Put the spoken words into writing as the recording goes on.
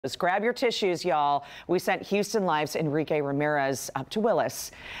Just grab your tissues, y'all. We sent Houston Life's Enrique Ramirez up to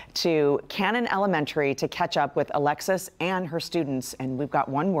Willis to Cannan Elementary to catch up with Alexis and her students. And we've got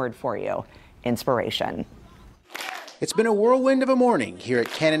one word for you: inspiration. It's been a whirlwind of a morning here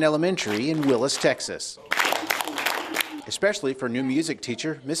at Cannan Elementary in Willis, Texas. Especially for new music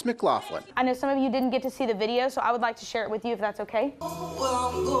teacher, Miss McLaughlin. I know some of you didn't get to see the video, so I would like to share it with you if that's okay.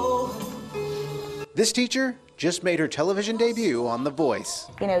 This teacher just made her television debut on The Voice.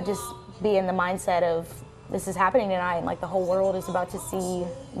 You know, just be in the mindset of this is happening tonight, and like the whole world is about to see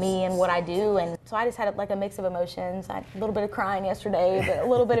me and what I do. And so I just had like a mix of emotions. I had a little bit of crying yesterday, but a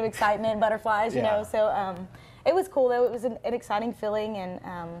little bit of excitement, butterflies, you know. So it was cool though. It was an exciting feeling,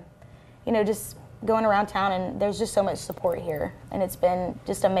 and you know, just going around town, and there's just so much support here, and it's been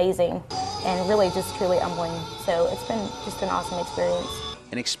just amazing and really just truly humbling. So it's been just an awesome experience.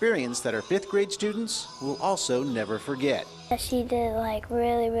 An experience that our 5th grade students will also never forget. She did like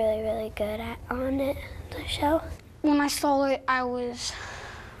really good on it, the show. When I saw it, I was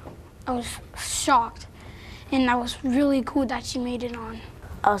shocked, and that was really cool that she made it on.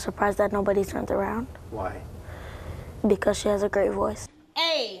 I was surprised that nobody turned around. Why? Because she has a great voice.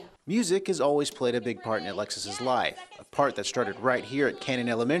 Hey! Music has always played a big part in Alexis's life, a part that started right here at Cannan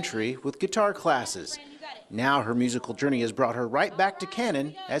Elementary with guitar classes. Now her musical journey has brought her right back to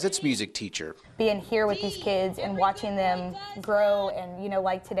Cannan as its music teacher. Being here with these kids and watching them grow, and you know,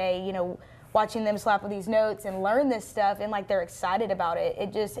 like today, you know, watching them slap with these notes and learn this stuff, and like they're excited about it.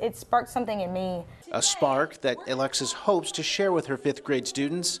 It sparked something in me. A spark that Alexis hopes to share with her 5th grade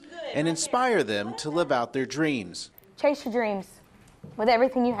students and inspire them to live out their dreams. Chase your dreams with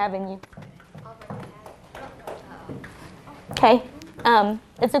everything you have in you. Okay,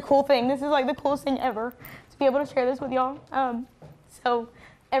 it's a cool thing. This is like the coolest thing ever to be able to share this with y'all. So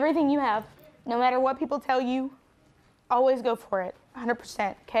everything you have, no matter what people tell you, always go for it,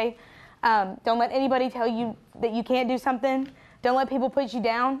 100%, okay? Don't let anybody tell you that you can't do something. Don't let people put you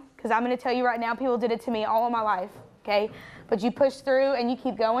down, because I'm gonna tell you right now, people did it to me all of my life, okay? But you push through and you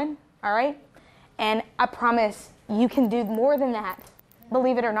keep going, all right? And I promise you can do more than that.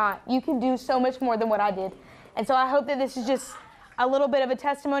 Believe it or not, you can do so much more than what I did. And so I hope that this is just a little bit of a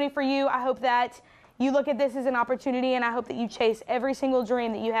testimony for you. I hope that you look at this as an opportunity, and I hope that you chase every single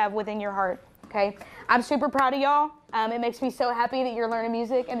dream that you have within your heart, okay? I'm super proud of y'all. It makes me so happy that you're learning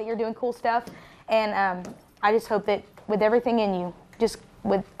music and that you're doing cool stuff. And I just hope that with everything in you, just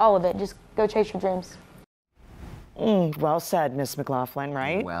with all of it, just go chase your dreams. Well said, Miss McLaughlin,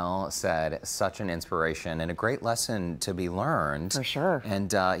 right? Well said. Such an inspiration and a great lesson to be learned. For sure.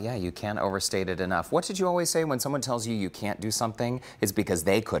 And yeah, you can't overstate it enough. What did you always say when someone tells you you can't do something? It's because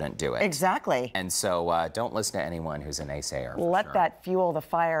they couldn't do it. Exactly. And so don't listen to anyone who's a naysayer. Let that fuel the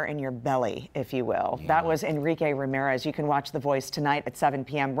fire in your belly, if you will. Yeah. That was Enrique Ramirez. You can watch The Voice tonight at 7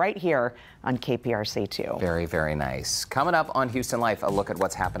 p.m. right here on KPRC 2. Very, very nice. Coming up on Houston Life, a look at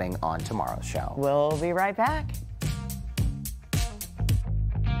what's happening on tomorrow's show. We'll be right back.